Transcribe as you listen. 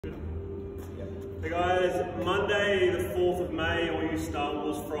Hey guys, Monday the 4th of May, all you Star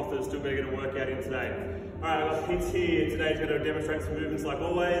Wars frothers still better get a workout in today. Alright, I've got Hits here. Today's going to demonstrate some movements like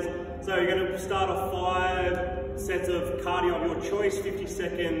always. So you're going to start off 5 sets of cardio of your choice, 50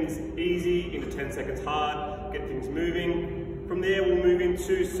 seconds easy into 10 seconds hard, get things moving. From there we'll move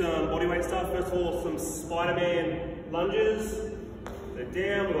into some bodyweight stuff. First of all, some Spider-Man lunges. So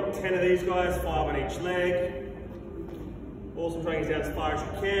down, we've got 10 of these guys, 5 on each leg. Awesome, trying to get down as far as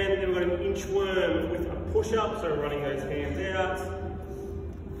you can. Then we've got an inchworm with a push-up, so running those hands out,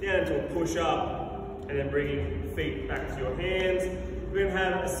 down into a push-up, and then bringing feet back to your hands. We're going to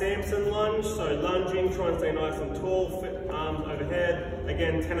have a Samson lunge, so lunging, try and stay nice and tall, arms overhead.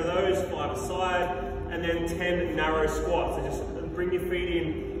 Again, 10 of those, 5 aside, and then 10 narrow squats. So just bring your feet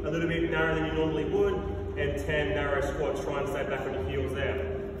in a little bit narrower than you normally would, and 10 narrow squats. Try and stay back on your heels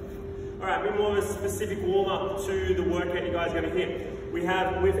there. Alright, a bit more of a specific warm-up to the workout you guys are going to hit. We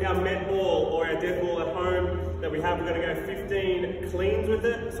have with our med ball or our dead ball at home that we're going to go 15 cleans with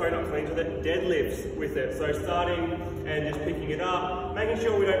it, sorry not cleans with it, deadlifts with it. So starting and just picking it up, making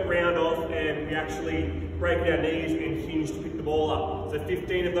sure we don't round off and we actually break our knees and hinge to pick the ball up. So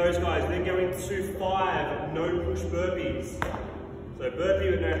 15 of those guys, then going to 5 no push burpees. So burpee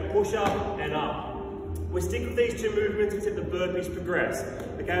with no push up and up. We stick with these 2 movements except the burpees progress.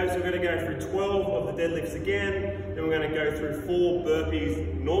 Okay, so we're going to go through 12 of the deadlifts again, then we're going to go through 4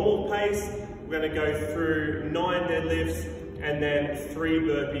 burpees normal pace, we're going to go through 9 deadlifts, and then 3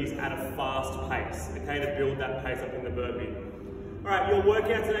 burpees at a fast pace, okay, to build that pace up in the burpee. Alright, your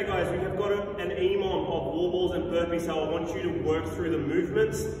workout today guys, we have got an EMOM of wall balls and burpees, so I want you to work through the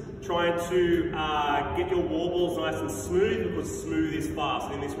movements, trying to get your wall balls nice and smooth, because smooth is fast,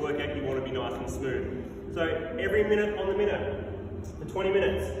 and in this workout you want to be nice and smooth. So every minute on the minute, for 20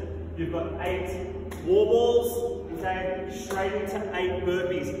 minutes, you've got 8 wall balls, okay, straight into 8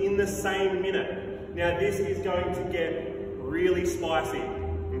 burpees in the same minute. Now this is going to get really spicy,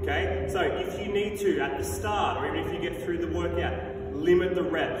 okay? So if you need to, at the start, or even if you get through the workout, limit the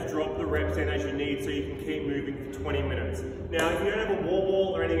reps, drop the reps in as you need so you can keep moving for 20 minutes. Now if you don't have a wall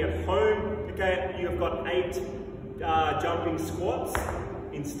ball or anything at home, okay, you've got 8 jumping squats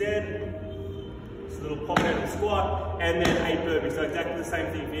instead. A little pop out of the squat, and then 8 burpees. So exactly the same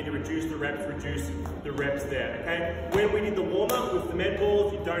thing. If you need to reduce the reps there, okay? When we did the warm-up with the med ball,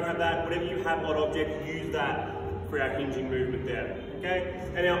 if you don't have that, whatever you have on object, use that for our hinging movement there, okay?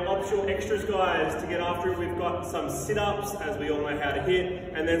 And our optional extras, guys, to get after it, we've got some sit-ups, as we all know how to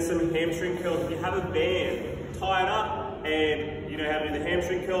hit, and then some hamstring curls. If you have a band, tie it up, and you know how to do the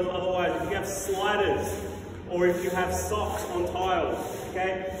hamstring curls. Otherwise, if you have sliders, or if you have socks on tiles,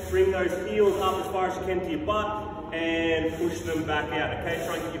 okay? Bring those heels up as far as you can to your butt and push them back out, okay?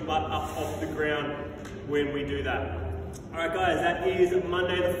 Try and get your butt up off the ground when we do that. All right, guys, that is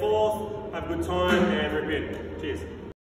Monday the 4th. Have a good time and rip in.